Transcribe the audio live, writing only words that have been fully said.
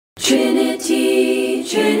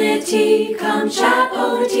Trinity, come chat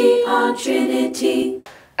over tea on Trinity.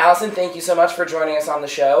 Allison, thank you so much for joining us on the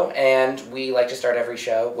show, and we like to start every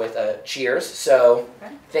show with a cheers, so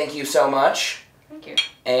thank you so much. Thank you.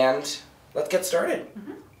 And let's get started.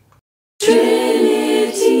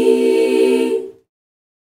 Trinity.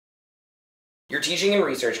 Your teaching and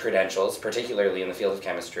research credentials, particularly in the field of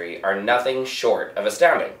chemistry, are nothing short of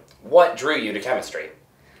astounding. What drew you to chemistry?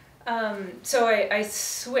 So I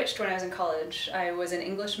switched when I was in college. I was an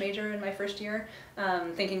English major in my first year,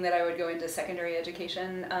 thinking that I would go into secondary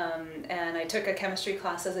education, and I took a chemistry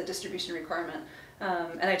class as a distribution requirement.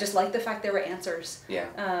 And I just liked the fact there were answers. Yeah.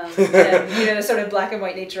 And the sort of black and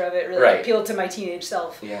white nature of it really appealed to my teenage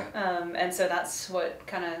self. Yeah. And so that's what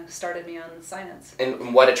kind of started me on science.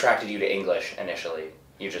 And what attracted you to English initially?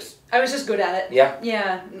 I was just good at it. Yeah?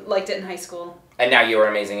 Yeah, liked it in high school. And now you are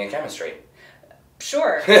amazing at chemistry.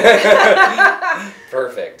 Sure.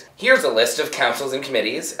 Perfect. Here's a list of councils and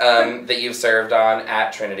committees that you've served on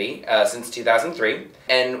at Trinity since 2003.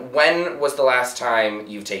 And when was the last time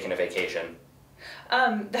you've taken a vacation?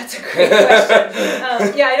 That's a great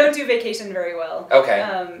question. Yeah, I don't do vacation very well. Okay.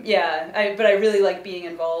 But I really like being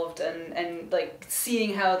involved and like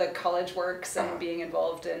seeing how the college works and being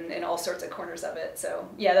involved in all sorts of corners of it. So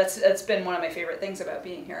yeah, that's been one of my favorite things about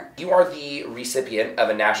being here. You are the recipient of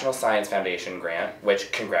a National Science Foundation grant,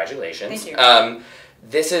 which congratulations. Thank you.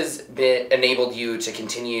 This has enabled you to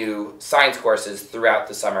continue science courses throughout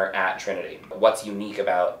the summer at Trinity. What's unique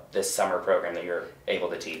about this summer program that you're able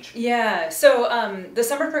to teach? Yeah, so the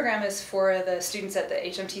summer program is for the students at the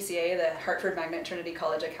HMTCA, the Hartford Magnet Trinity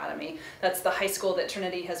College Academy. That's the high school that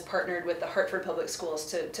Trinity has partnered with the Hartford Public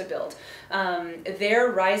Schools to build.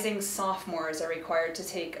 Their rising sophomores are required to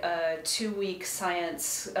take a 2-week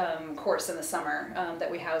science course in the summer that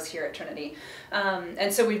we house here at Trinity.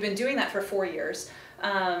 And so we've been doing that for 4 years.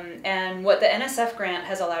 And what the NSF grant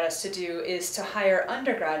has allowed us to do is to hire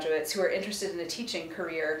undergraduates who are interested in a teaching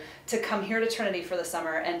career to come here to Trinity for the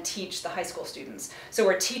summer and teach the high school students. So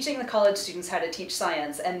we're teaching the college students how to teach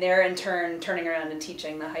science, and they're in turn turning around and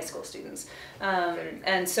teaching the high school students.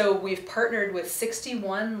 And so we've partnered with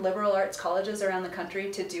 61 liberal arts colleges around the country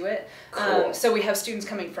to do it. Cool. So we have students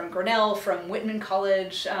coming from Grinnell, from Whitman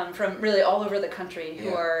College, from really all over the country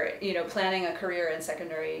who are planning a career in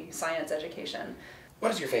secondary science education. What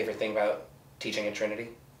is your favorite thing about teaching at Trinity?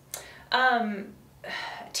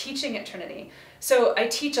 Teaching at Trinity. So I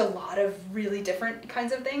teach a lot of really different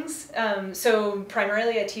kinds of things. So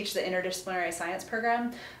primarily I teach the interdisciplinary science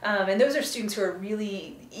program. And those are students who are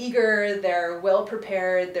really eager, they're well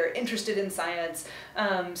prepared, they're interested in science.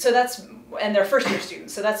 And they're first year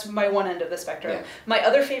students. So that's my one end of the spectrum. Yeah. My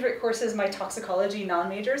other favorite course is my toxicology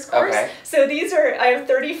non-majors course. Okay. So I have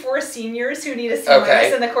 34 seniors who need a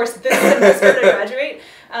C- in the course this semester to graduate.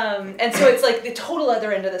 And so it's like the total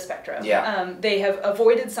other end of the spectrum. Yeah. They have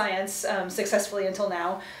avoided science successfully until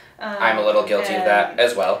now. I'm a little guilty of that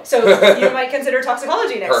as well. So you might consider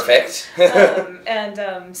toxicology next Perfect.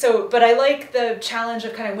 But I like the challenge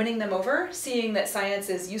of kind of winning them over, seeing that science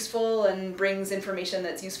is useful and brings information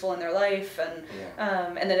that's useful in their life, and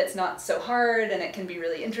that it's not so hard and it can be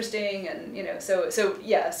really interesting, and so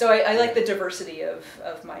I like the diversity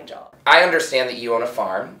of my job. I understand that you own a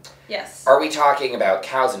farm. Yes. Are we talking about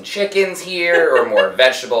cows and chickens here, or more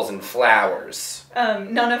vegetables and flowers?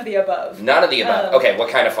 None of the above. None of the above. Okay, what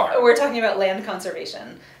kind of farm? We're talking about land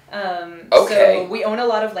conservation. Okay. So we own a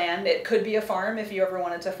lot of land. It could be a farm if you ever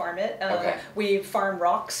wanted to farm it. We farm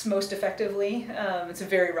rocks most effectively. It's a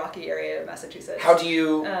very rocky area of Massachusetts. How do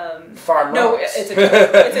you farm rocks? No, it's a joke.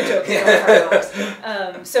 It's a joke. We don't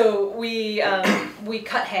farm rocks. So we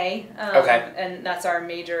cut hay, and that's our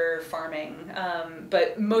major farming.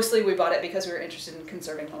 But mostly we bought it because we were interested in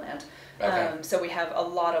conserving the land. So we have a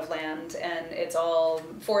lot of land, and it's all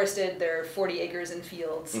forested. There are 40 acres in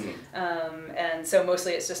fields. And so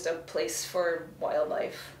mostly it's just a place for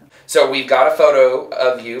wildlife. So we've got a photo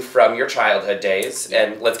of you from your childhood days,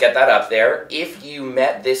 and let's get that up there. If you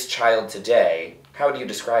met this child today, how would you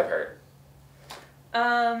describe her?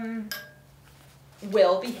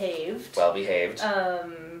 Well-behaved. Well-behaved.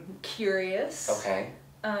 Curious. Okay.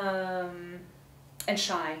 And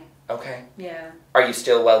shy. Okay. Yeah. Are you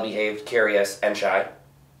still well-behaved, curious, and shy?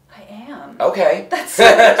 I am. Okay. That's so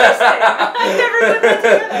interesting. I've never put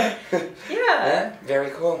that together. Yeah.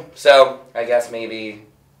 Very cool. So, I guess maybe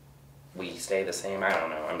we stay the same. I don't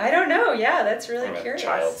know. I don't know. Yeah, that's really curious. I'm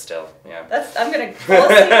a child still. Yeah. I'm gonna fall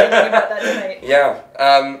asleep thinking about that tonight.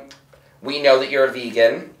 Yeah. We know that you're a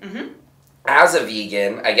vegan. As a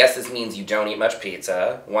vegan, I guess this means you don't eat much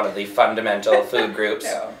pizza, one of the fundamental food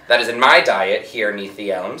groups that is in my diet here neath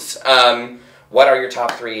the elms. What are your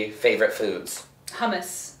top 3 favorite foods?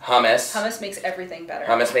 Hummus. Hummus. Hummus makes everything better.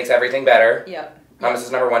 Hummus makes everything better. Yep. Hummus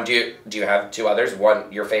is number one. Do you have two others?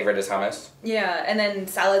 One, your favorite is hummus? Yeah, and then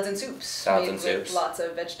salads and soups. Salads and soups. With lots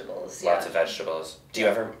of vegetables. Lots of vegetables. Do you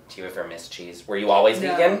ever miss cheese? Were you always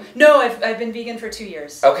vegan? No, I've been vegan for 2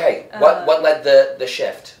 years. Okay. What led the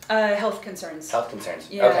shift? Health concerns. Health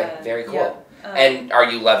concerns. Yeah, okay, very cool. Yeah. And are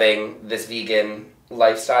you loving this vegan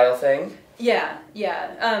lifestyle thing? Yeah.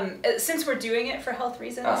 Since we're doing it for health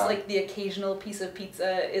reasons, like the occasional piece of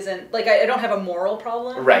pizza isn't, like I don't have a moral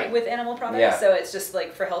problem with animal products, so it's just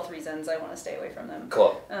like for health reasons I want to stay away from them.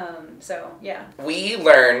 Cool. So, yeah. We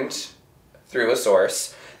learned through a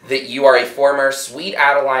source that you are a former Sweet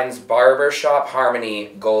Adeline's Barbershop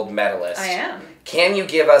Harmony gold medalist. I am. Can you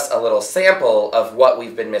give us a little sample of what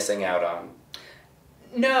we've been missing out on?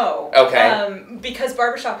 No. Okay. Because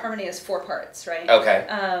Barbershop Harmony is 4 parts, right? Okay.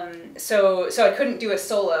 So I couldn't do a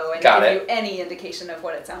solo and give you any indication of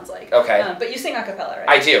what it sounds like. Okay. But you sing a cappella, right?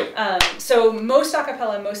 I do. So most a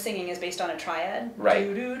cappella, most singing is based on a triad. Right.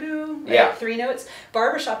 Do do do. Right? Yeah. 3 notes.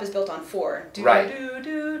 Barbershop is built on 4. Do right. do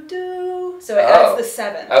do do. So it adds the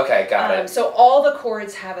 7th. Okay, got it. So all the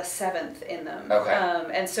chords have a 7th in them. Okay.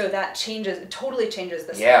 And so that totally changes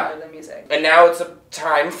the sound of the music. And now it's a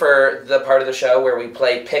time for the part of the show where we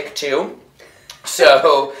play Pick 2.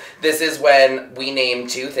 So this is when we name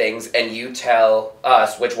 2 things and you tell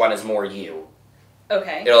us which one is more you.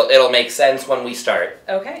 Okay. It'll make sense when we start.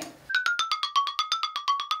 Okay.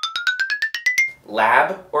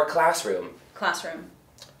 Lab or classroom? Classroom.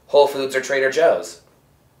 Whole Foods or Trader Joe's?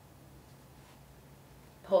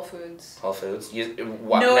 Whole Foods. Whole Foods.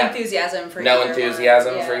 No enthusiasm for no either.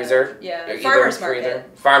 Enthusiasm one. for either? Yeah. Farmer's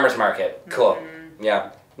Market. Farmer's Market. Cool. Mm-hmm.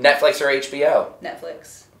 Yeah. Netflix or HBO?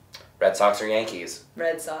 Netflix. Red Sox or Yankees?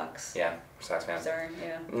 Red Sox. Yeah. Sox fan. Sorry,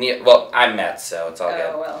 yeah. Well, I'm Mets, so it's all good.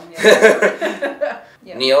 Oh, well, yeah.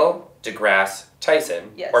 Yeah. Neil deGrasse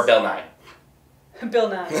Tyson or Bill Nye? Bill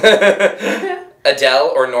Nye.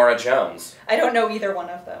 Adele or Norah Jones? I don't know either one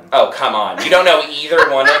of them. Oh, come on. You don't know either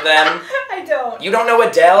one of them? I don't. You don't know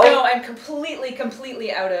Adele? No, I'm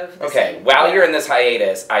completely out of the scene. While you're in this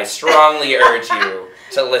hiatus, I strongly urge you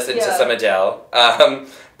to listen to some Adele.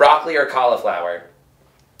 Broccoli or cauliflower?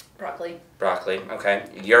 Broccoli. Broccoli, okay.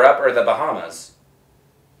 Europe or the Bahamas?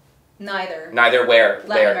 Neither. Neither where?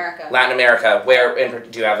 Latin America. Latin America. Where?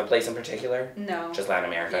 Do you have a place in particular? No. Just Latin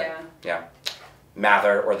America? Yeah.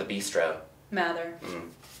 Mather or the Bistro? Mather.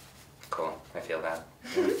 Cool. I feel that.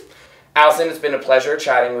 Alison, it's been a pleasure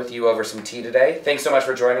chatting with you over some tea today. Thanks so much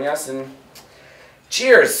for joining us, and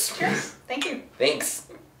cheers. Cheers. Thank you. Thanks.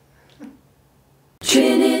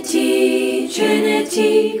 Trinity,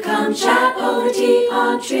 Trinity, come chat over tea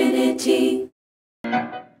on Trinity.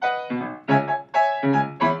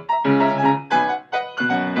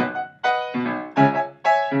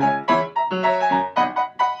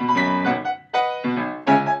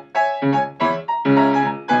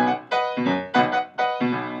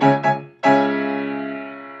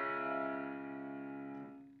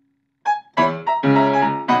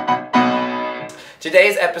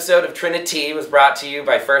 Today's episode of Trinity was brought to you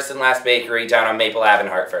by First and Last Bakery down on Maple Ave in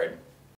Hartford.